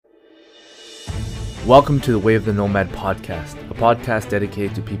Welcome to the Way of the Nomad podcast, a podcast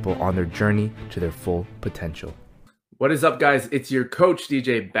dedicated to people on their journey to their full potential. What is up, guys? It's your coach,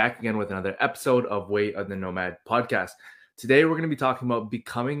 DJ, back again with another episode of Way of the Nomad podcast. Today, we're going to be talking about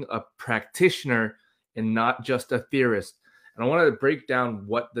becoming a practitioner and not just a theorist. And I want to break down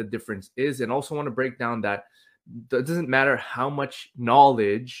what the difference is, and also want to break down that it doesn't matter how much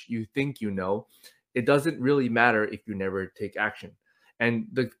knowledge you think you know. It doesn't really matter if you never take action. And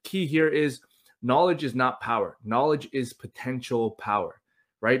the key here is knowledge is not power. Knowledge is potential power,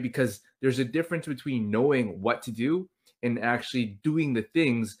 right? Because there's a difference between knowing what to do and actually doing the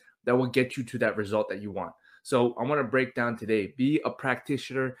things that will get you to that result that you want. So I want to break down today, be a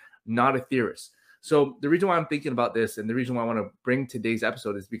practitioner, not a theorist. So the reason why I'm thinking about this and the reason why I want to bring today's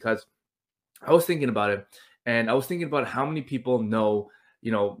episode is because I was thinking about it, and I was thinking about how many people know,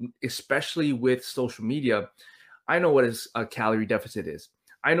 especially with social media. I know what a calorie deficit is.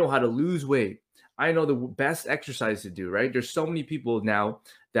 I know how to lose weight. I know the best exercise to do, right? There's so many people now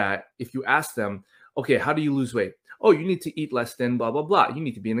that if you ask them, okay, how do you lose weight? Oh, you need to eat less than blah, blah, blah. You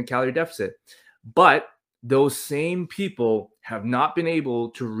need to be in a calorie deficit. But those same people have not been able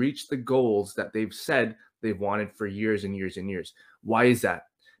to reach the goals that they've said they've wanted for years and years and years. Why is that?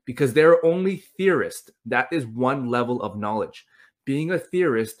 Because they're only theorists. That is one level of knowledge. Being a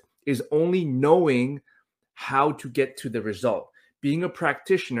theorist is only knowing how to get to the result. Being a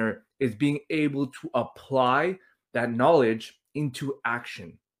practitioner is being able to apply that knowledge into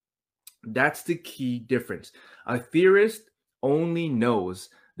action. That's the key difference. A theorist only knows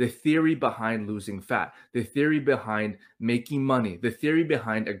the theory behind losing fat, the theory behind making money, the theory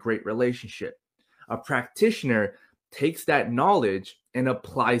behind a great relationship. A practitioner takes that knowledge and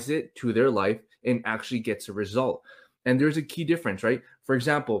applies it to their life and actually gets a result. And there's a key difference, right? For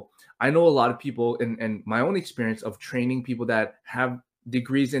example, I know a lot of people, and my own experience of training people that have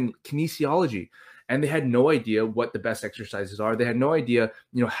degrees in kinesiology, and they had no idea what the best exercises are. They had no idea,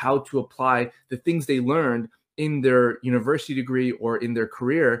 how to apply the things they learned in their university degree or in their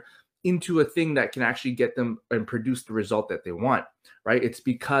career into a thing that can actually get them and produce the result that they want, right? It's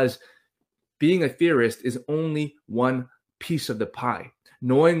because being a theorist is only one piece of the pie.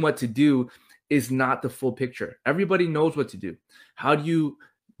 Knowing what to do is not the full picture. Everybody knows what to do. How do you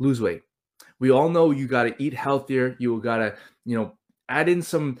lose weight? We all know you got to eat healthier. You got to, add in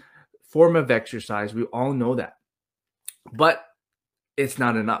some form of exercise. We all know that. But it's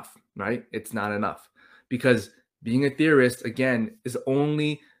not enough, right? It's not enough, because being a theorist, again, is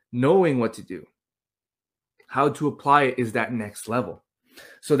only knowing what to do. How to apply it is that next level.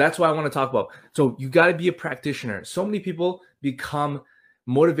 So that's what I want to talk about. So you got to be a practitioner. So many people become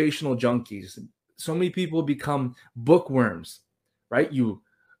motivational junkies. So many people become bookworms, right? You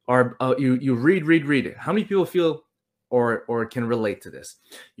read it. How many people feel or can relate to this?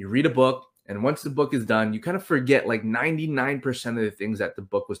 You read a book, and once the book is done, you kind of forget like 99% of the things that the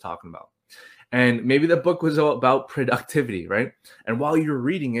book was talking about. And maybe the book was all about productivity, right? And while you're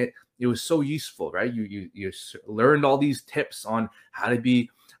reading it, it was so useful, right? You learned all these tips on how to be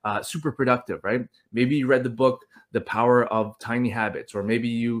super productive, right? Maybe you read the book, The Power of Tiny Habits, or maybe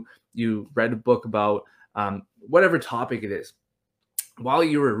you read a book about whatever topic it is. While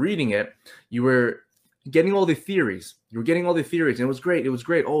you were reading it, you were getting all the theories. You were getting all the theories, and it was great. It was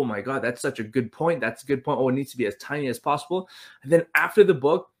great. Oh my God, that's such a good point. That's a good point. Oh, it needs to be as tiny as possible. And then after the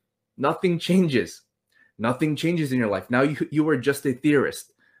book, nothing changes. Nothing changes in your life. Now you are just a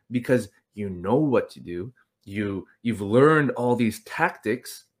theorist because you know what to do. You've learned all these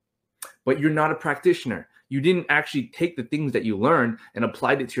tactics, but you're not a practitioner. You didn't actually take the things that you learned and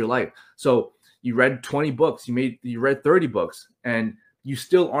applied it to your life. So you read 20 books, you read 30 books, and you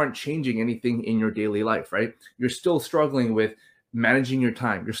still aren't changing anything in your daily life, right? You're still struggling with managing your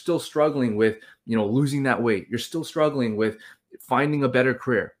time. You're still struggling with, losing that weight. You're still struggling with finding a better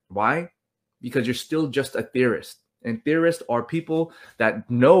career. Why? Because you're still just a theorist. And theorists are people that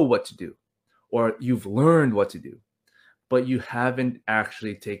know what to do, or you've learned what to do, but you haven't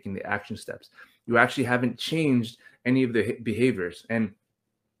actually taken the action steps. You actually haven't changed any of the behaviors. And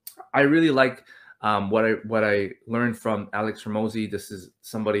I really like what I learned from Alex Hormozi. This is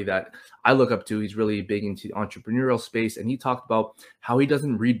somebody that I look up to. He's really big into the entrepreneurial space, and he talked about how he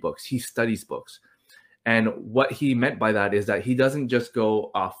doesn't read books, he studies books. And what he meant by that is that he doesn't just go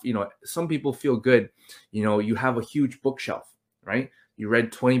off. Some people feel good. You have a huge bookshelf, right? You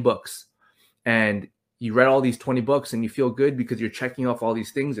read 20 books, and you read all these 20 books, and you feel good because you're checking off all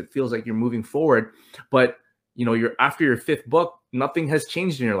these things. It feels like you're moving forward, but you're after your fifth book, nothing has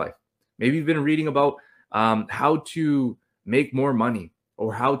changed in your life. Maybe you've been reading about how to make more money,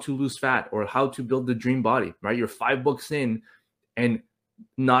 or how to lose fat, or how to build the dream body, right? You're 5 books in, and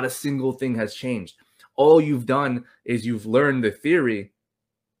not a single thing has changed. all you've done is you've learned the theory,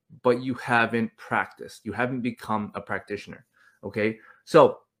 but you haven't practiced. You haven't become a practitioner. Okay.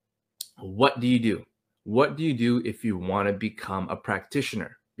 So what do you do? What do you do if you want to become a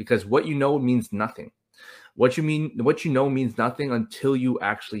practitioner? Because what you know means nothing. What you know means nothing until you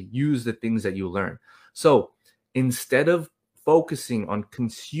actually use the things that you learn. So instead of focusing on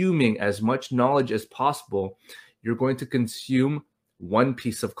consuming as much knowledge as possible, you're going to consume one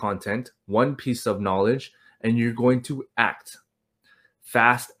piece of content, one piece of knowledge, and you're going to act.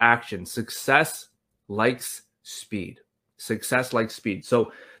 Fast action. Success likes speed. Success likes speed.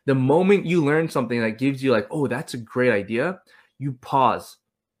 So the moment you learn something that gives you like, oh, that's a great idea, you pause.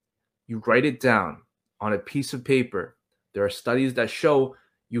 You write it down on a piece of paper. There are studies that show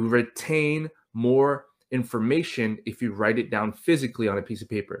you retain more information if you write it down physically on a piece of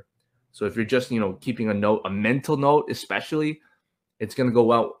paper. So if you're just, keeping a note, a mental note especially, it's going to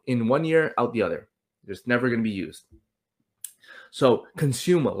go out in one ear, out the other. It's never going to be used. So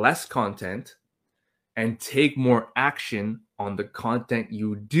consume less content and take more action on the content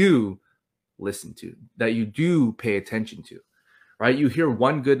you do listen to, that you do pay attention to, right? You hear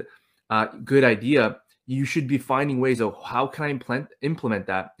one good idea, you should be finding ways of how can I implement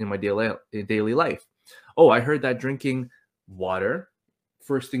that in my daily life. Oh, I heard that drinking water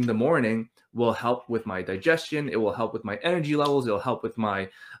first thing in the morning will help with my digestion. It will help with my energy levels. It'll help with my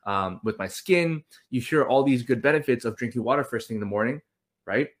skin. You hear all these good benefits of drinking water first thing in the morning,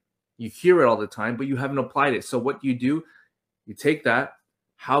 right? You hear it all the time, but you haven't applied it. So what you do, you take that.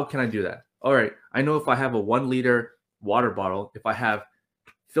 How can I do that? All right, I know if I have a 1 liter water bottle,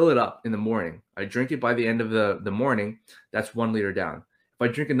 fill it up in the morning, I drink it by the end of the morning, that's 1 liter down. If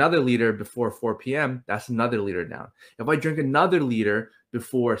I drink another liter before 4 p.m., that's another liter down. If I drink another liter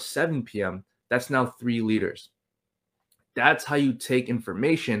before 7 p.m., that's now 3 liters. That's how you take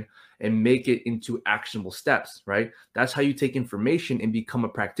information and make it into actionable steps, right? That's how you take information and become a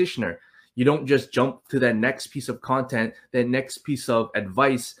practitioner. You don't just jump to that next piece of content, that next piece of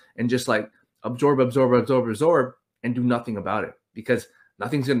advice, and just like absorb, and do nothing about it, because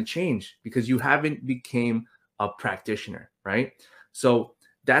nothing's going to change because you haven't became a practitioner, right? So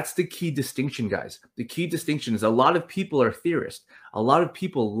that's the key distinction, guys. The key distinction is a lot of people are theorists. A lot of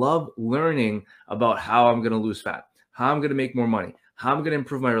people love learning about how I'm going to lose fat, how I'm going to make more money, how I'm going to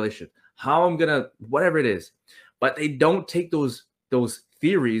improve my relationship, how I'm going to, whatever it is. But they don't take those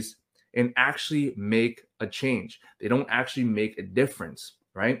theories and actually make a change. They don't actually make a difference,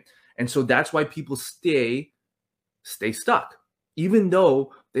 right? And so that's why people stay stuck, even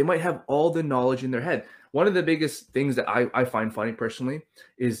though they might have all the knowledge in their head. One of the biggest things that I find funny personally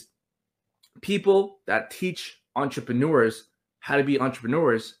is people that teach entrepreneurs how to be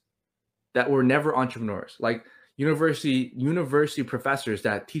entrepreneurs that were never entrepreneurs, like university professors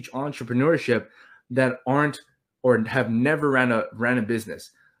that teach entrepreneurship that aren't or have never ran a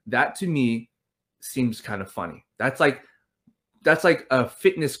business. That to me seems kind of funny. That's like a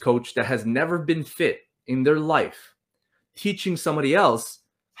fitness coach that has never been fit in their life teaching somebody else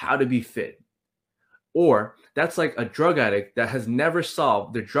how to be fit. Or that's like a drug addict that has never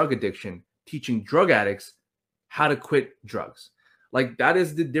solved their drug addiction teaching drug addicts how to quit drugs. Like, that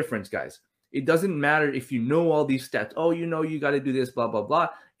is the difference, guys. It doesn't matter if you know all these steps. Oh, you got to do this, blah, blah, blah.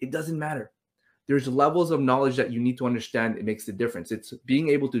 It doesn't matter. There's levels of knowledge that you need to understand. It makes the difference. It's being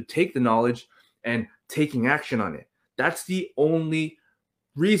able to take the knowledge and taking action on it. That's the only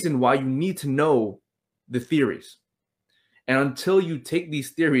reason why you need to know the theories. And until you take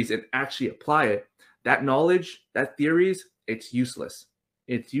these theories and actually apply it, that knowledge, that theories, it's useless.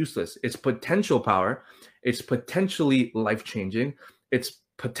 It's useless. It's potential power. It's potentially life-changing. It's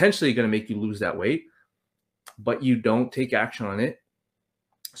potentially going to make you lose that weight, but you don't take action on it.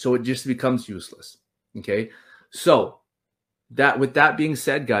 So it just becomes useless. Okay. So with that being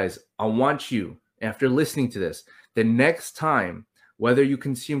said, guys, I want you, after listening to this, the next time, whether you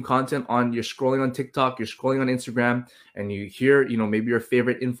consume content you're scrolling on TikTok, you're scrolling on Instagram, and you hear, maybe your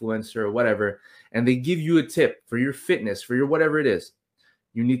favorite influencer or whatever, and they give you a tip for your fitness, for your whatever it is,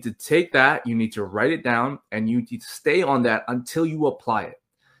 you need to take that, you need to write it down, and you need to stay on that until you apply it.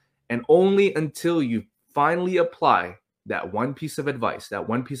 And only until you finally apply that one piece of advice, that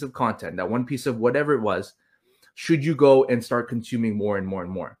one piece of content, that one piece of whatever it was, should you go and start consuming more and more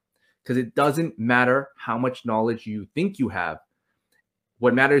and more. Because it doesn't matter how much knowledge you think you have.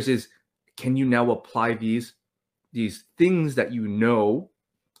 What matters is, can you now apply these things that you know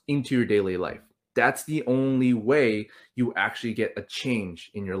into your daily life? That's the only way you actually get a change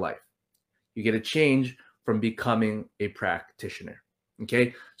in your life. You get a change from becoming a practitioner.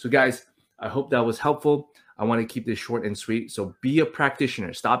 Okay, so guys, I hope that was helpful. I want to keep this short and sweet. So be a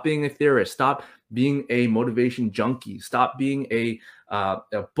practitioner. Stop being a theorist. Stop being a motivation junkie. Stop being a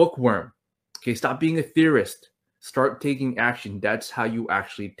bookworm. Okay, stop being a theorist. Start taking action. That's how you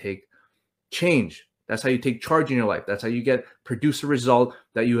actually take change. That's how you take charge in your life. That's how you produce a result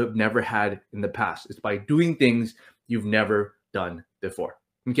that you have never had in the past. It's by doing things you've never done before.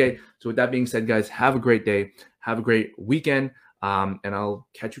 Okay, so with that being said, guys, have a great day. Have a great weekend, and I'll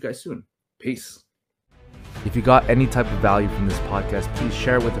catch you guys soon. Peace. If you got any type of value from this podcast, please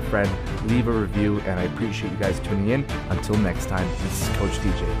share it with a friend, leave a review, and I appreciate you guys tuning in. Until next time, this is Coach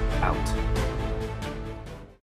DJ, out.